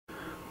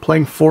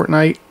Playing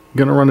Fortnite,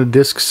 gonna run a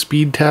disk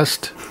speed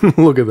test.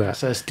 Look at that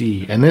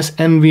SSD, and this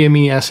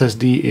NVMe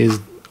SSD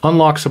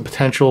unlocks the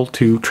potential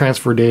to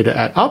transfer data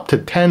at up to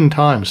 10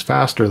 times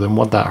faster than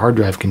what that hard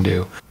drive can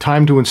do.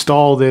 Time to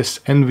install this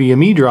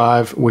NVMe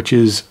drive, which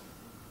is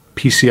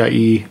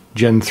PCIe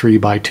Gen 3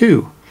 by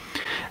 2.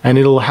 And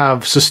it'll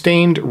have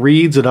sustained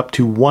reads at up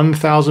to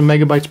 1,000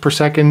 megabytes per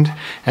second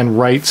and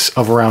writes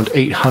of around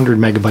 800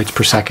 megabytes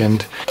per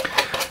second.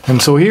 And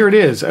so here it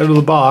is out of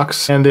the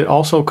box, and it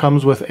also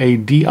comes with a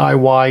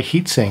DIY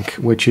heatsink,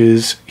 which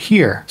is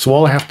here. So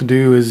all I have to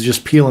do is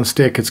just peel and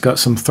stick. It's got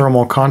some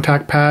thermal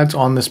contact pads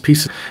on this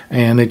piece,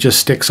 and it just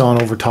sticks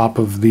on over top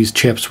of these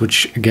chips,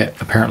 which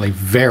get apparently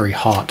very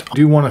hot. I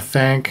do want to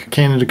thank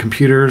Canada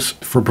Computers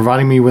for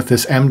providing me with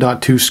this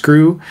M.2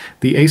 screw.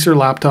 The Acer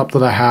laptop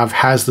that I have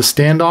has the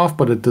standoff,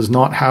 but it does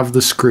not have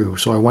the screw.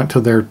 So I went to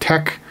their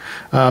tech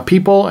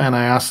people and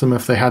I asked them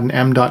if they had an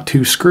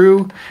M.2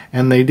 screw,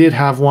 and they did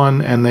have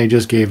one, and they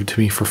just gave it to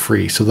me for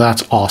free. So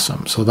that's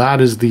awesome. So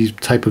that is the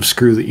type of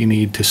screw that you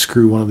need to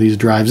screw one of these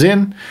drives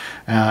in.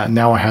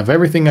 Now I have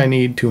everything I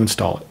need to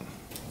install it.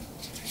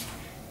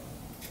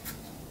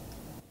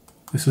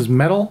 This is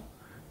metal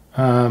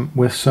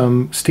with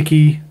some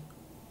sticky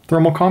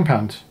thermal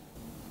compounds.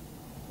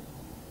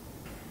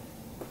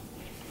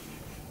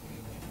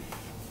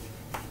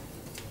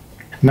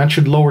 And that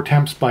should lower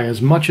temps by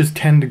as much as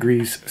 10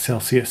 degrees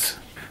Celsius.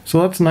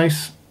 So that's a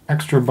nice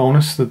extra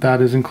bonus that that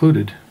is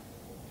included.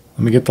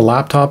 Let me get the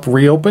laptop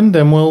reopened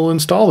and we'll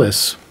install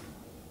this.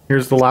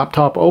 Here's the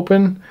laptop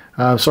open.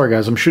 Sorry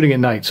guys, I'm shooting at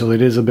night, so it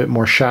is a bit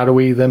more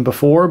shadowy than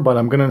before, but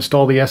I'm going to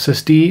install the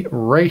SSD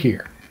right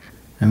here.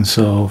 And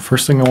so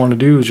first thing I want to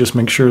do is just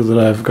make sure that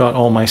I've got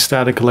all my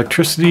static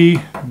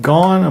electricity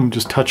gone. I'm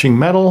just touching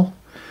metal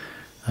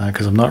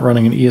because I'm not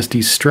running an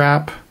ESD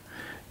strap.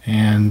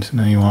 And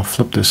now you want to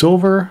flip this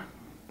over,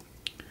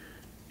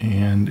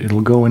 and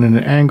it'll go in an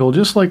angle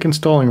just like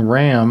installing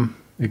RAM.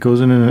 It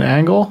goes in an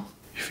angle.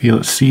 You feel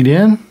it seat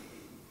in,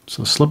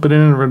 so slip it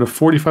in at a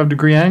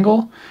 45-degree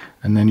angle,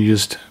 and then you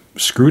just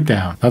screw it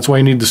down. That's why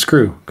you need the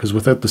screw, because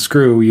without the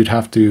screw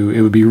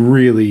it would be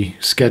really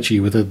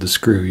sketchy without the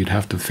screw. You'd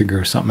have to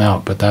figure something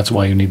out, but that's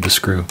why you need the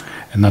screw.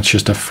 And that's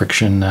just a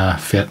friction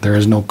fit. There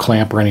is no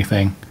clamp or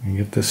anything. You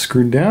get this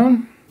screwed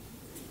down.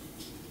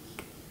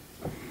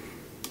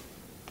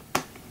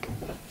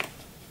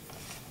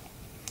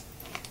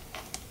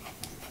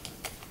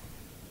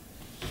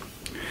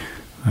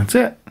 That's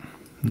it.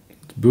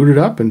 Let's boot it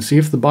up and see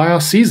if the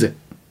BIOS sees it.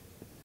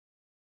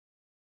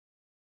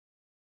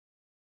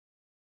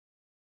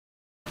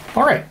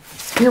 All right,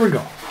 here we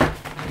go.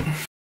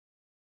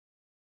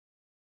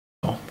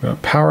 I'm going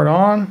to power it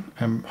on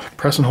and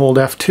press and hold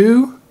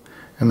F2,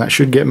 and that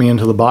should get me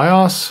into the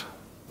BIOS.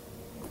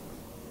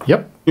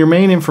 Yep, your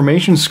main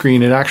information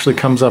screen, it actually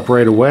comes up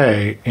right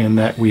away in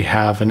that we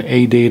have an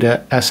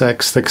ADATA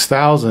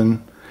SX6000,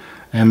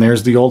 and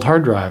there's the old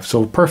hard drive.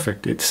 So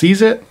perfect, it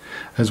sees it,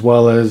 as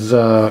well as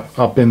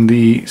up in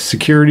the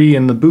security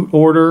in the boot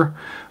order,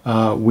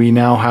 we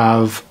now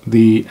have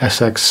the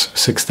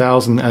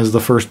SX6000 as the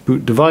first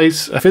boot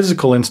device. A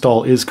physical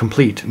install is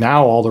complete.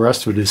 Now all the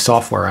rest of it is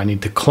software. I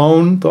need to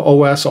clone the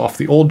OS off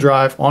the old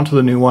drive onto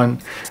the new one,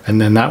 and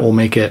then that will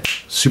make it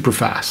super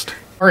fast.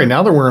 All right,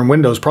 now that we're in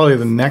Windows, probably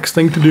the next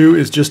thing to do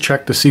is just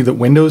check to see that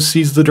Windows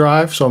sees the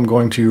drive. So I'm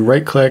going to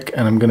right click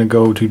and I'm going to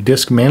go to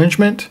disk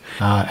management.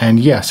 And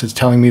yes, it's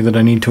telling me that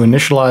I need to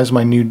initialize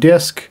my new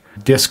disk.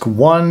 Disk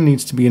 1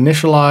 needs to be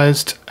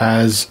initialized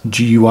as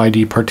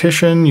GUID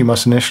partition. You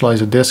must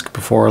initialize a disk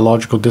before a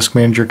logical disk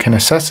manager can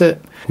assess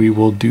it. We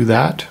will do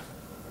that.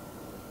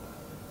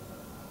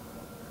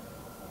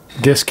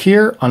 Disk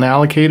here,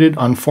 unallocated,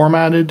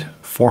 unformatted,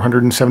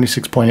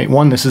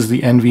 476.81. This is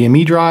the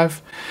NVMe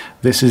drive.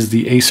 This is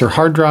the Acer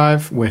hard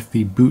drive with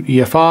the boot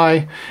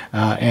EFI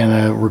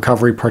and a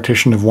recovery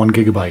partition of 1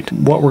 gigabyte.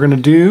 What we're going to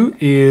do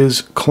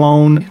is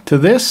clone to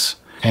this,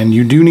 and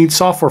you do need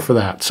software for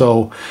that.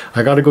 So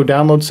I got to go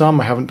download some.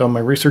 I haven't done my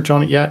research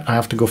on it yet. I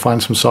have to go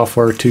find some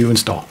software to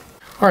install.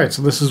 All right,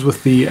 so this is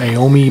with the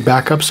Aomi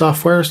backup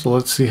software. So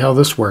let's see how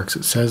this works.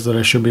 It says that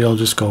I should be able to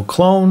just go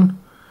clone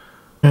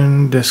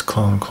and disk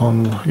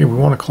clone. Yeah, we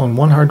want to clone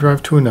one hard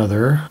drive to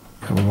another.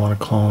 And we want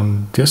to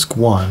clone disk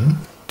 1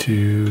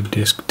 to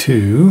disk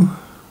 2.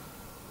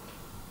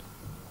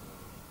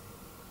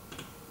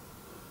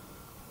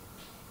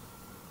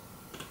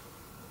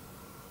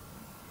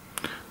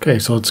 Okay,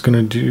 so it's going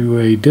to do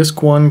a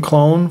disk 1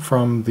 clone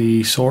from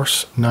the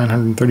source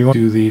 931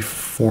 to the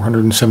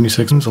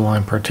 476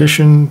 align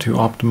partition to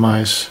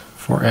optimize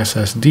for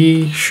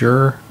SSD.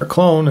 Sure. A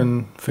clone,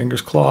 and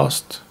fingers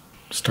crossed,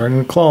 starting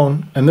the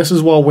clone. And this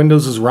is while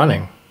Windows is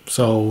running.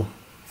 So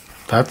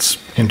that's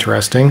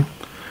interesting.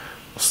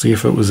 We'll see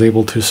if it was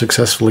able to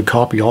successfully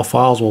copy all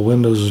files while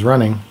Windows is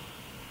running.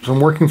 It's been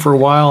working for a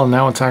while, and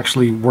now it's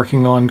actually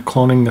working on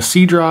cloning the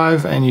C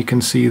drive, and you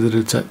can see that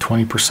it's at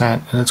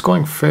 20%, and it's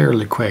going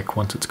fairly quick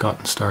once it's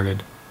gotten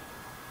started.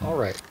 All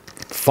right,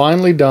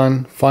 finally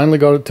done. Finally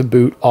got it to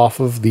boot off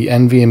of the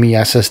NVMe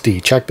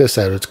SSD. Check this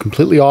out. It's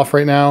completely off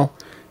right now.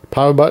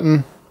 Power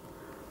button,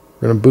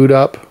 We're going to boot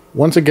up.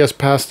 Once it gets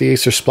past the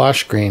Acer splash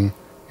screen,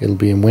 it'll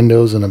be in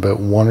Windows in about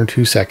 1 or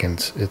 2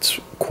 seconds. It's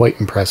quite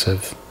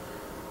impressive.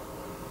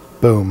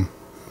 Boom.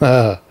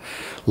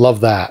 Love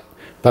that.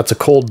 That's a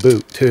cold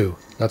boot too.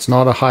 That's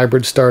not a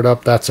hybrid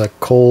startup. That's a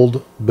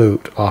cold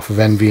boot off of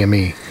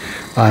NVMe.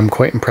 I'm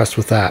quite impressed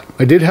with that.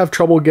 I did have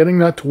trouble getting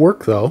that to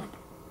work though.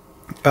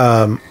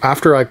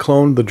 After I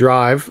cloned the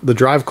drive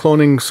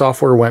cloning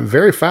software went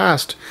very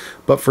fast,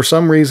 but for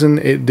some reason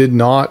it did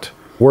not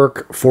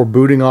work for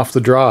booting off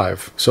the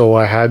drive. So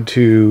I had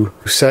to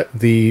set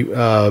the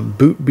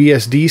boot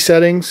BSD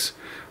settings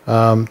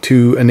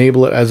to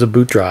enable it as a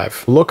boot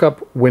drive. Look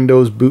up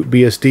Windows boot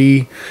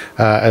BSD,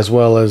 as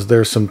well as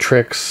there's some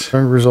tricks.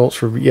 Results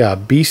for, yeah,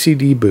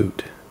 BCD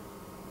boot.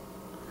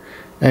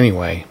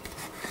 Anyway,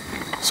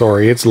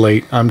 sorry, it's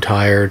late. I'm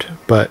tired,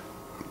 but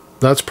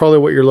that's probably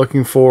what you're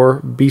looking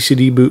for.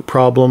 BCD boot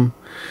problem.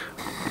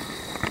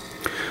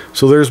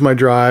 So there's my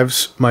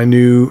drives, my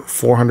new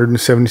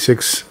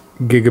 476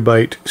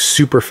 gigabyte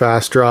super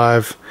fast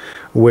drive,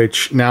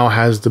 which now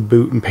has the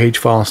boot and page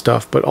file and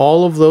stuff. But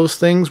all of those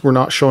things were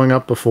not showing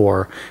up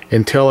before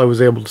until I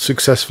was able to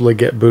successfully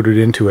get booted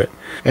into it.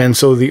 And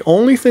so the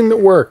only thing that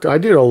worked, I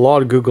did a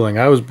lot of Googling.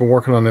 I was been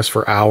working on this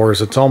for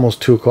hours. It's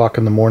almost 2 o'clock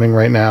in the morning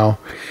right now.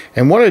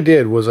 And what I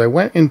did was I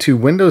went into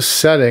Windows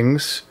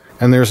settings,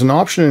 and there's an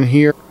option in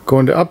here, go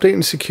into update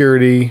and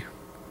security,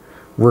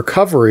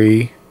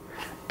 recovery,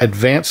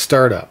 advanced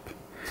startup.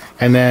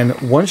 And then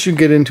once you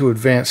get into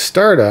advanced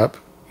startup,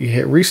 you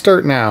hit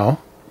restart now,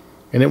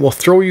 and it will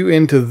throw you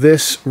into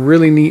this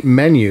really neat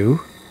menu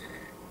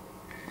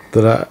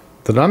that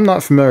I'm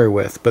not familiar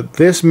with. But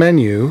this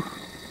menu,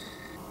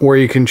 where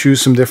you can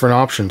choose some different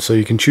options. So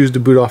you can choose to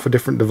boot off a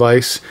different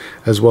device,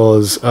 as well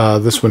as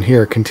this one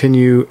here,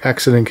 continue,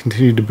 exit, and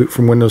continue to boot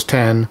from Windows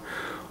 10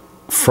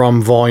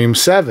 from volume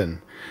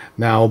 7.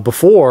 Now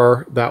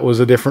before, that was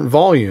a different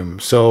volume.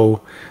 So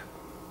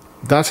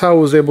that's how I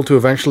was able to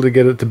eventually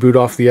get it to boot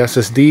off the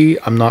SSD.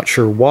 I'm not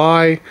sure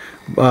why.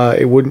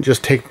 It wouldn't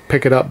just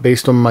pick it up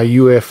based on my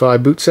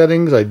UEFI boot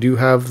settings. I do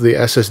have the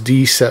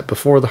SSD set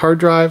before the hard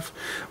drive,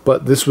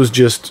 but this was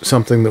just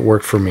something that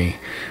worked for me.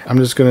 I'm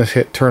just going to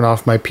hit turn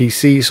off my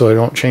PC so I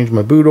don't change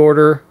my boot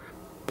order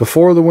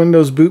before the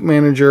Windows Boot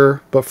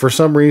Manager, but for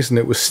some reason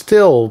it was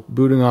still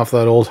booting off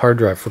that old hard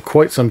drive for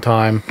quite some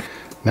time.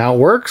 Now it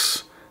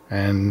works,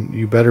 and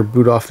you better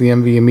boot off the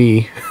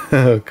NVMe.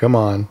 Come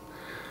on.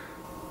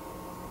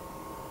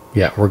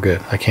 Yeah, we're good.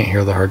 I can't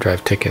hear the hard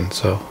drive ticking,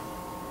 so.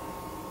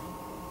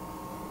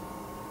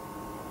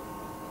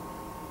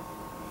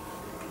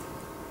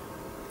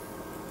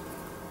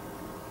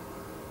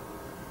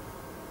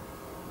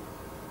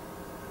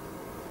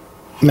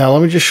 Now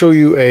let me just show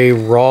you a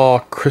raw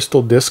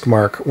crystal disk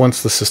mark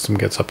once the system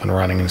gets up and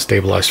running and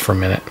stabilized for a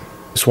minute.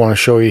 Just want to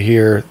show you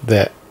here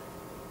that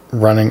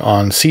running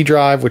on C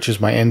drive, which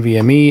is my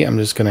NVMe, I'm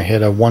just going to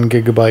hit a 1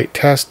 gigabyte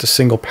test, a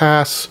single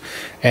pass,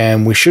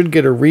 and we should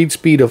get a read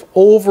speed of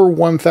over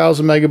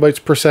 1000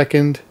 megabytes per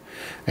second,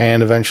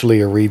 and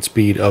eventually a read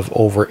speed of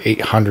over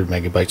 800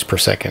 megabytes per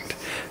second.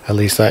 At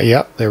least that,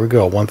 yep, there we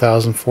go,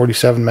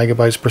 1047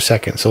 megabytes per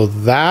second. So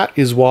that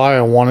is why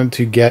I wanted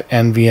to get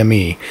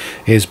NVMe,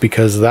 is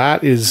because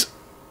that is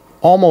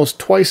almost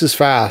twice as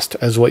fast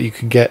as what you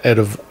could get out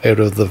of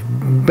the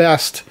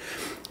best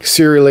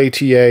serial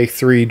ATA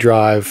 3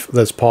 drive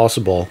that's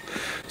possible.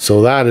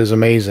 So that is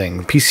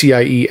amazing.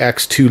 PCIe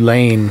X2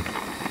 lane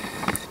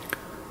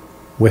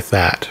with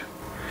that.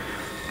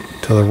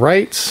 To the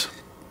right,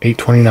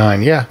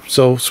 829. Yeah,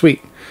 so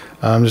sweet.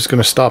 I'm just going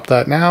to stop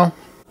that now.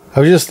 I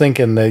was just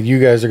thinking that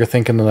you guys are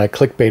thinking that I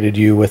clickbaited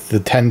you with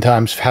the 10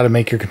 times, how to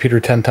make your computer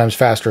 10 times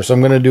faster. So I'm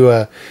going to do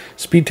a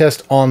speed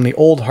test on the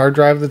old hard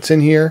drive that's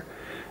in here.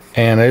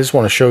 And I just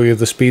want to show you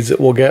the speeds that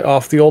we'll get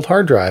off the old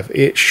hard drive.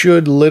 It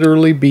should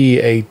literally be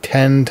a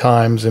 10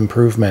 times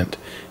improvement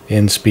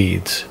in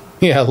speeds.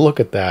 Yeah, look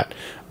at that.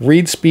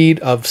 Read speed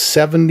of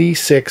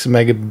 76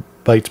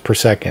 megabytes per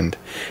second.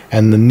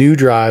 And the new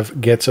drive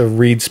gets a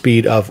read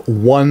speed of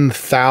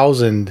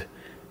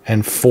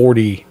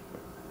 1040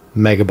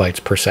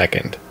 megabytes per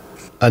second.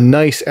 A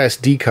nice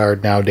SD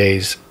card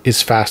nowadays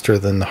is faster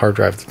than the hard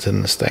drive that's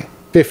in this thing.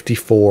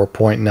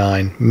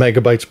 54.9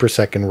 megabytes per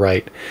second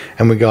write,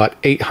 and we got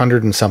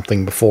 800 and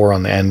something before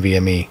on the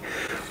NVMe.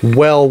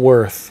 Well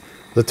worth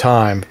the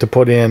time to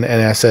put in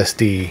an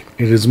SSD.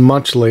 It is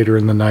much later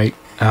in the night,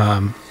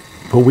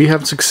 but we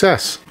have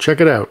success.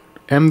 Check it out.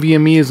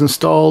 NVMe is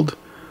installed,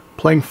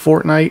 playing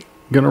Fortnite,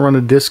 gonna run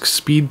a disk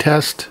speed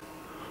test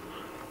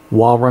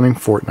while running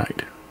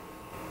Fortnite.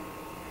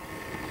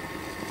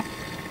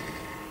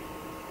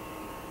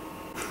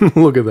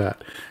 Look at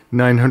that,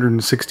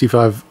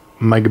 965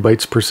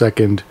 megabytes per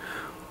second,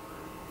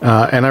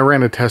 and I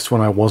ran a test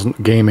when I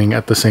wasn't gaming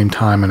at the same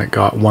time, and it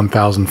got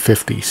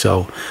 1050,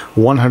 so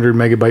 100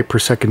 megabyte per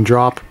second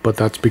drop, but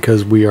that's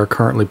because we are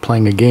currently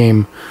playing a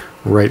game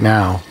right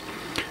now.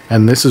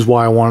 And this is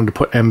why I wanted to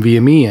put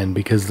NVMe in,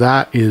 because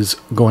that is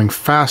going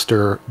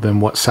faster than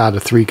what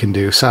SATA 3 can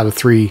do. SATA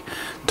 3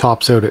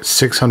 tops out at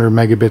 600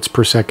 megabits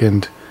per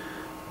second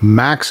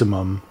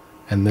maximum,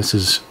 and this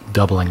is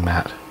doubling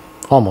that.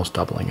 Almost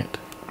doubling it.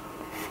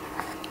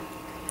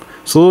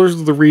 So those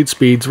are the read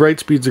speeds.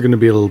 Write speeds are going to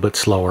be a little bit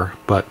slower,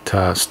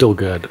 but still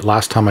good.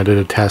 Last time I did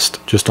a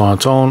test just on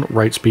its own,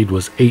 write speed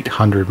was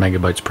 800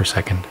 megabytes per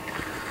second.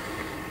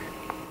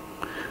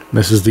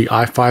 This is the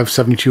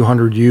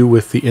i5-7200U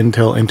with the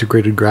Intel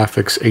Integrated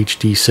Graphics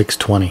HD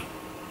 620.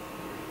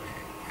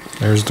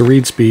 There's the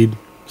read speed,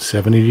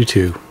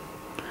 782.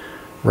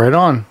 Right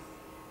on.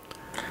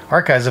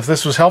 Alright guys, if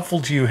this was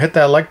helpful to you, hit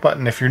that like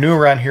button. If you're new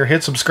around here,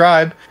 hit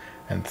subscribe,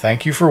 and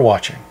thank you for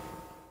watching.